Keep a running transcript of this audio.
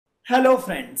Hello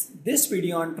friends, this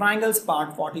video on triangles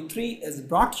part 43 is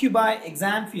brought to you by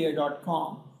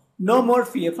examfear.com. No more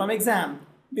fear from exam.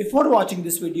 Before watching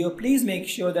this video, please make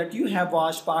sure that you have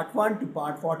watched part 1 to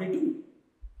part 42.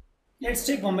 Let's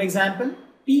take one example.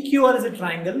 PQR is a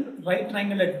triangle, right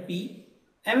triangle at P.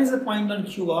 M is a point on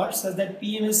QR such that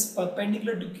PM is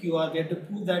perpendicular to QR. We have to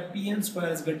prove that PM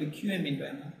square is equal to QM into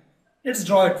MR. Let's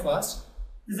draw it first.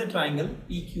 This is a triangle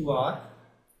PQR.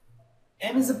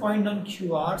 M is a point on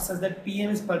QR such that PM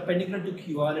is perpendicular to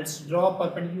QR. Let's draw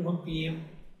perpendicular from PM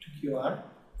to QR,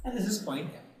 and this is point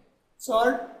M. So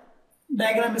our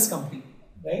diagram is complete,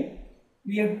 right?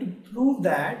 We have to prove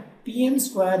that PM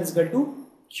square is equal to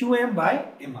QM by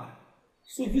MR.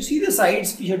 So if you see the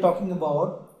sides we are talking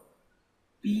about,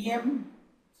 PM,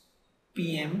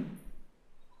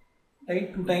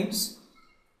 right, 2 times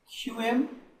QM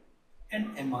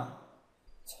and MR.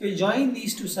 So if I join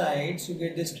these two sides, you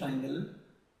get this triangle.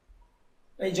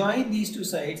 If I join these two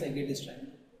sides, I get this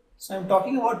triangle. So I'm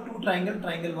talking about two triangles,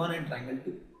 triangle 1 and triangle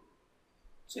 2.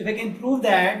 So if I can prove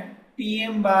that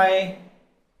PM by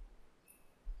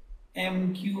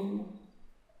MQ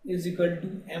is equal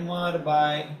to MR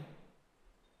by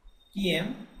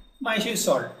PM, my issue is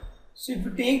solved. So if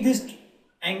you take this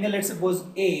angle, let's suppose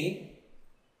A,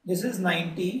 this is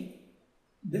 90,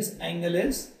 this angle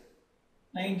is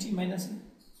 90 minus A.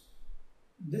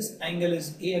 This angle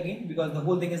is A again because the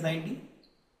whole thing is 90,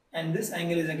 and this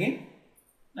angle is again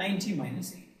 90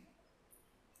 minus A.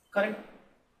 Correct?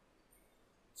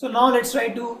 So now let's try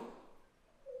to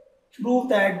prove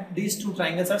that these two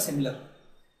triangles are similar.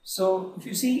 So if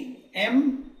you see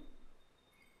M,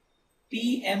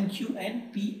 PMQ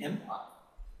and PMR.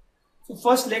 So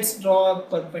first let's draw a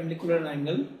perpendicular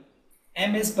angle.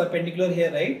 M is perpendicular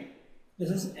here, right?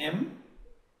 This is M,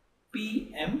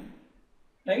 PM,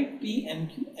 right?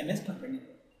 PMQ, M is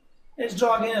perpendicular. Let's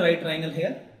draw again a right triangle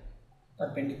here,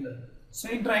 perpendicular.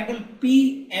 So in triangle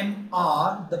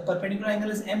PMR, the perpendicular angle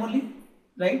is M only,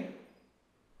 right?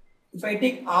 If I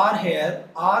take R here,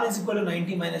 R is equal to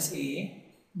 90 minus A,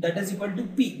 that is equal to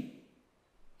P.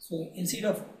 So instead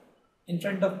of in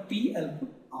front of P, I'll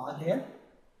put R here.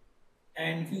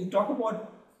 And if you talk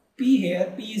about P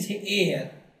here, P is A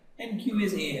here, and Q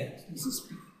is A here. So this is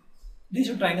P. These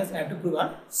two triangles I have to prove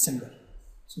are similar.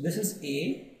 So this is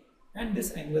A, and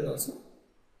this angle is also.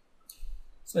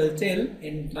 So I'll tell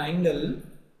in triangle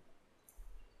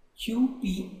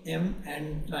QPM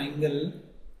and triangle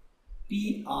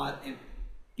PRM.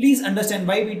 Please understand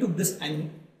why we took this angle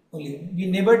only.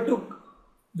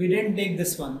 We didn't take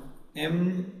this one,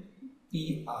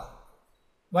 MPR.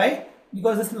 Why?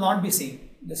 Because this will not be same.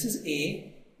 This is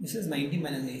A, this is 90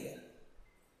 minus A here.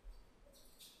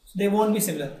 So they won't be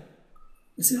similar.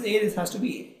 This is A, this has to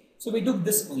be A. So we took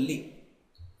this only.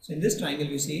 So in this triangle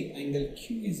you see angle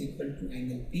Q is equal to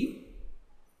angle P.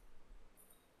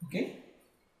 Okay.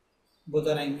 Both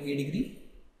are angle 80 degree.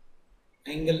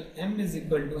 Angle M is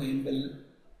equal to angle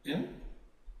M,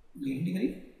 80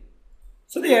 degree.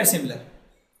 So they are similar.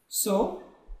 So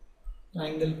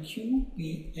triangle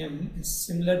QPM is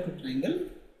similar to triangle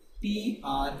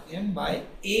PRM by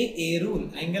AA rule,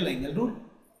 angle rule.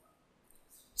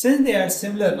 Since they are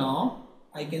similar now,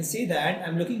 I can say that I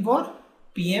am looking for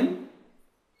PM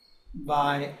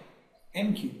by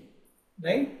MQ,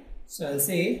 right? So I'll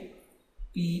say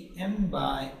PM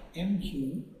by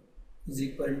MQ is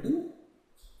equal to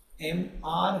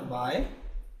MR by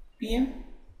PM,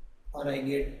 or I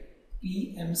get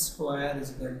PM square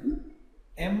is equal to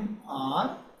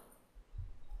MR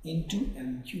into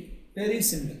MQ. Very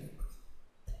simple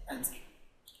answer.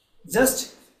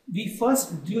 Just we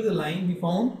first drew the line, we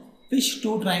found which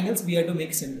two triangles we have to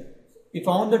make similar. We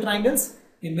found the triangles,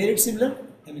 we made it similar,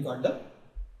 and we got the.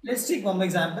 Let's take one more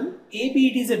example.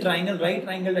 ABED is a triangle, right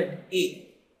triangle at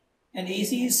A, and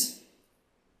AC is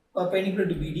perpendicular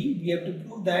to BD. We have to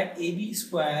prove that AB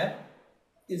square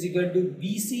is equal to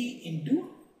BC into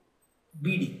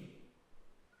BD.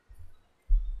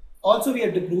 Also we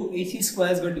have to prove AC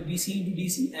square is equal to BC into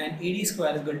DC and AD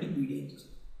square is equal to BD into C.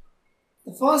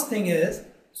 The first thing is,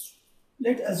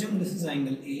 let's assume this is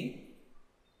angle A,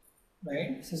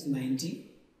 right? This is 90.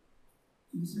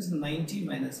 This is 90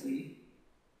 minus A,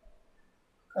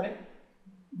 correct?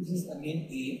 This is again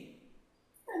A,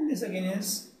 and this again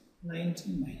is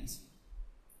 90 minus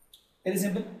A. Very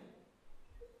simple.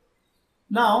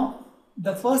 Now,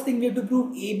 the first thing we have to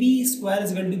prove AB square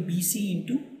is equal to BC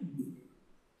into B.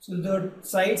 So the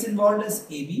sides involved is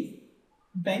AB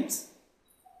times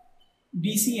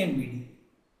BC and BD.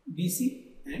 BC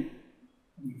and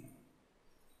BD.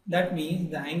 That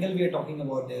means the angle we are talking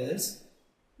about is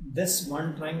this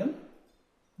one triangle,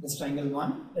 this triangle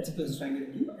 1, let's suppose this triangle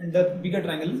 2, and the bigger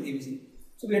triangle is ABC.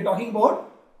 So we are talking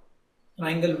about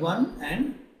triangle 1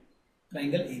 and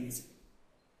triangle ABC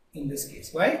in this case.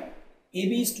 Why?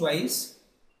 AB is twice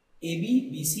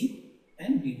AB, BC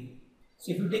and BD.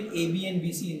 So if you take AB and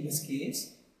BC in this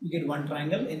case, you get one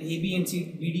triangle, and AB and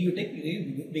BD you take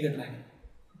a bigger triangle.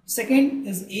 Second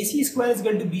is AC square is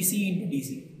equal to BC into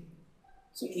DC.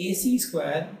 So AC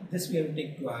square, this we have to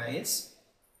take twice.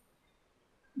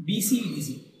 BC,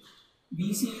 DC.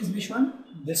 BC is which one?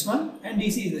 This one, and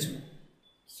DC is this one.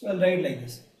 So I'll write like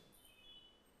this.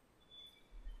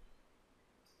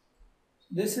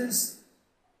 This is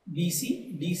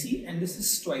BC, DC, and this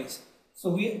is twice. So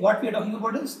what we are talking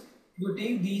about is, you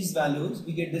take these values,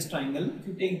 we get this triangle. If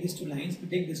you take these two lines, we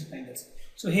take these triangles.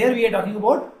 So here we are talking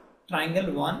about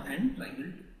triangle 1 and triangle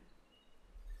 2.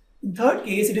 In third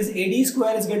case, it is AD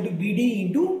square is equal to BD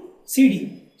into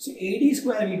CD. So AD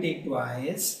square we take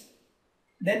twice.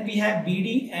 Then we have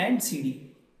BD and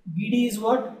CD. BD is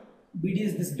what? BD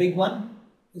is this big one,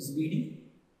 is BD.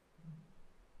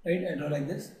 Right, I draw like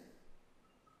this.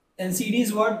 And CD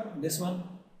is what? This one.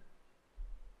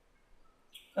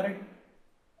 Correct.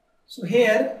 So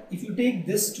here, if you take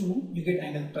this 2, you get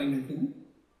angle triangle 2.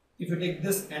 If you take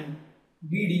this and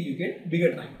BD, you get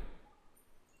bigger triangle.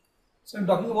 So I'm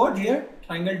talking about here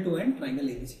triangle 2 and triangle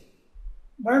ABC.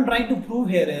 What I'm trying to prove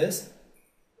here is,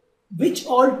 which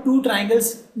all two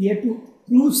triangles we have to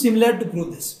prove similar to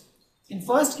prove this. In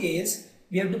first case,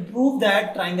 we have to prove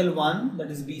that triangle 1, that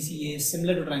is BCA, is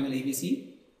similar to triangle ABC.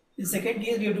 In second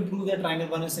case, we have to prove that triangle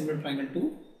 1 is similar to triangle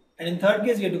 2. And in third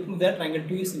case, we have to prove that triangle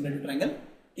 2 is similar to triangle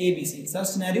ABC. In such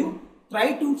scenario,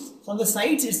 try to, from the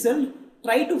sides itself,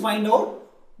 try to find out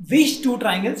which two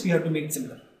triangles we have to make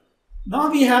similar.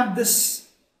 Now we have this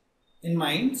in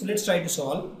mind, so let's try to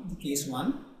solve the case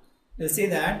 1. Let's say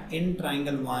that in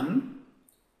triangle 1,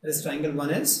 this triangle 1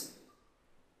 is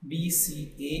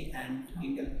BCA and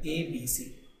triangle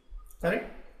ABC.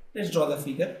 Correct? Let's draw the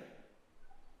figure.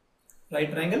 Right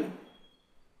triangle.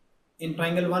 In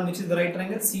triangle 1, which is the right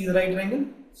triangle? C is the right triangle.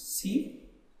 C,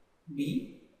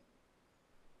 B,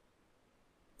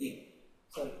 A.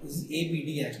 Sorry, this is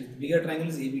ABD actually. The bigger triangle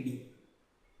is ABD.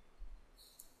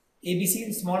 ABC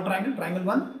is small triangle, triangle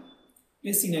 1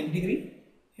 is 90 degree.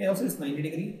 Here also is 90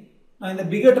 degree. Now in the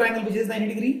bigger triangle, which is 90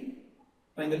 degree,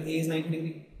 triangle A is 90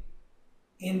 degree.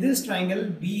 In this triangle,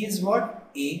 B is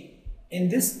what? A. In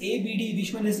this ABD,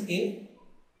 which one is A?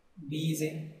 B is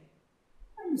A.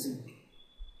 And this is A.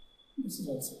 This is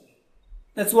also A.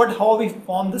 That's how we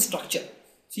form the structure.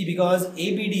 See, because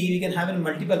ABD we can have in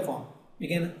multiple form. We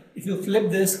can, if you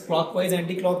flip this clockwise,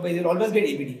 anti-clockwise, you'll always get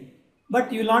ABD.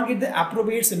 But you will not get the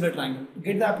appropriate similar triangle. To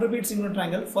get the appropriate similar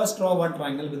triangle, first draw one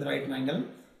triangle with the right triangle,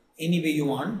 any way you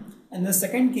want. And the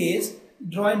second case,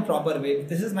 draw in proper way. If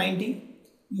this is 90,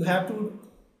 you have to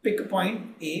pick a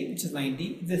point A, which is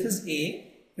 90. If this is A,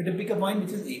 you have to pick a point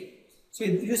which is A. So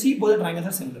you see both the triangles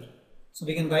are similar. So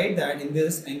we can write that in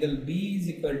this, angle B is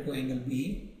equal to angle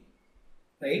B,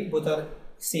 right? Both are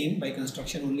same by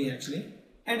construction only actually.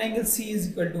 And angle C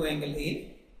is equal to angle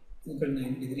A, equal to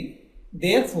 90 degree.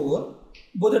 Therefore,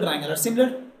 both the triangles are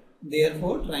similar.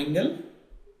 Therefore, triangle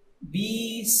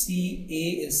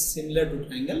BCA is similar to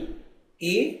triangle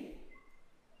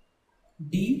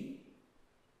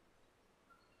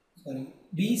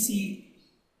BC.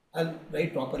 I'll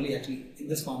write properly actually in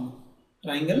this form.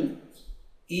 Triangle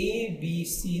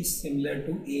ABC is similar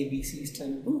to ABC is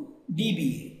similar to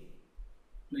DBA.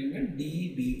 Triangle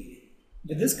DBA.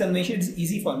 With this convention, it's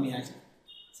easy for me actually.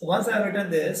 So once I have written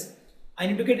this, I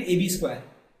need to get AB square.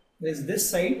 There is this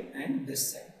side and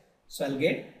this side. So I'll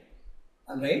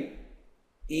write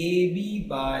AB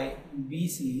by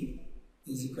BC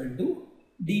is equal to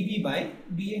DB by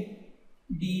BA.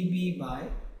 DB by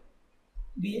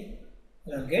BA.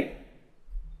 I'll get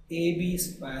AB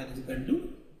square is equal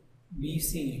to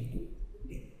BC into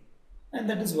DA. And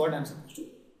that is what I am supposed to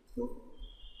do.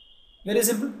 Very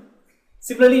simple.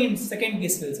 Similarly, in second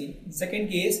case, we'll see. In second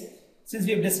case, since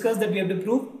we have discussed that we have to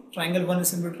prove triangle 1 is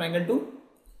similar to triangle 2.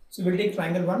 So we'll take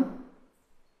triangle 1,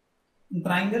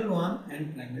 triangle 1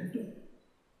 and triangle 2.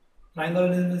 Triangle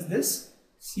 1 is this,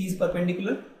 C is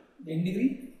perpendicular, 90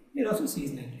 degree, here also C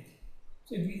is 90 degree.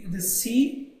 So if this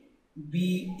C,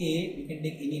 B, A, we can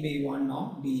take any way you want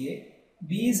now, B, A.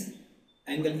 B is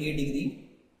angle A degree.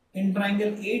 In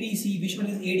triangle ADC, which one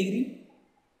is A degree?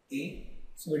 A.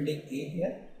 So we'll take A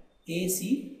here,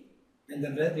 AC, and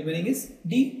the remaining is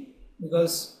D,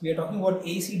 because we are talking about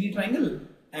ACD triangle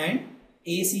and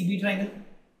ACB triangle.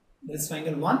 This is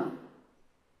triangle 1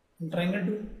 and triangle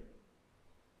 2.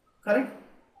 Correct?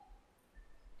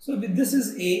 So with this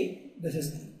is A, this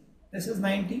is D. This is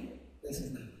 90, this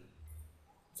is 90.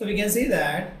 So we can say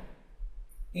that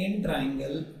in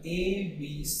triangle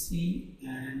ABC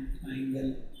and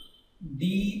triangle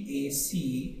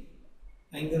DAC,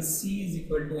 angle C is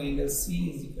equal to angle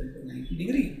C is equal to 90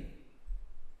 degree.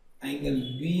 Angle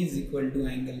B is equal to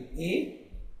angle A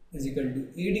is equal to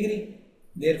A degree.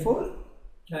 Therefore,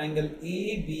 triangle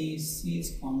ABC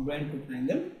is congruent to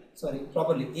triangle,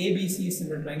 properly ABC is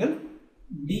similar to triangle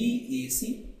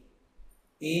DAC.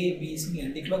 ABC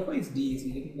anti-clockwise, DAC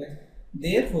anti-clockwise.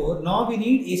 Therefore, now we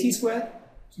need AC square.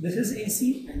 So this is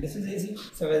AC and this is AC.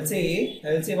 So I will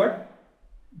say what?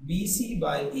 BC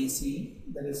by AC,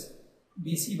 that is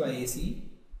BC by AC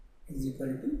is equal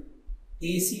to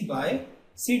AC by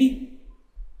CD.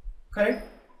 Correct?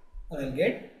 Or I'll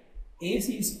get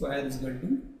AC square is equal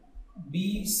to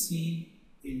BC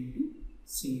into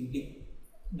CD.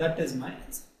 That is my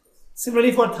answer.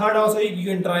 Similarly, for third also you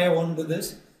can try. I won't do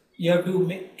this. You have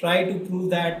to try to prove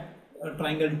that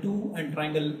triangle 2 and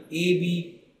triangle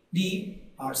ABD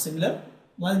are similar.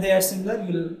 Once they are similar,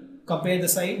 you will compare the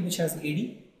side which has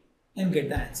AD and get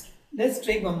the answer. Let's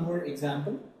take one more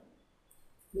example.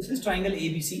 This is triangle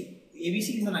ABC.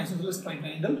 ABC is an isosceles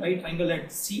triangle, right? Triangle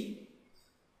at C.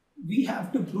 We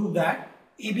have to prove that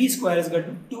AB square is equal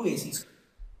to 2AC square.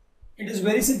 It is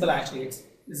very simple actually.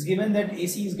 It's given that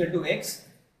AC is equal to X,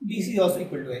 BC is also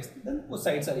equal to X. Then both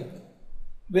sides are equal.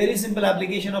 Very simple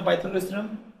application of Pythagoras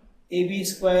theorem. AB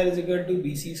square is equal to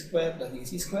BC square plus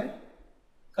AC square.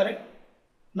 Correct?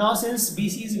 Now since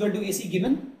BC is equal to AC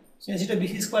given, so instead of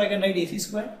BC square I can write AC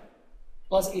square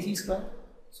plus AC square.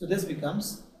 So this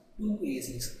becomes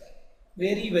 2AC square.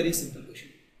 Very, very simple question.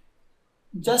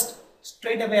 Just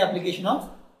straight away application of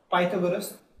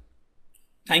Pythagoras.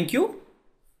 Thank you.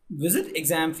 Visit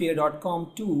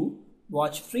examfear.com to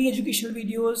watch free educational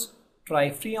videos,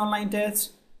 try free online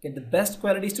tests, get the best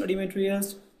quality study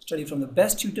materials, study from the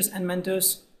best tutors and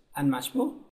mentors, and much more.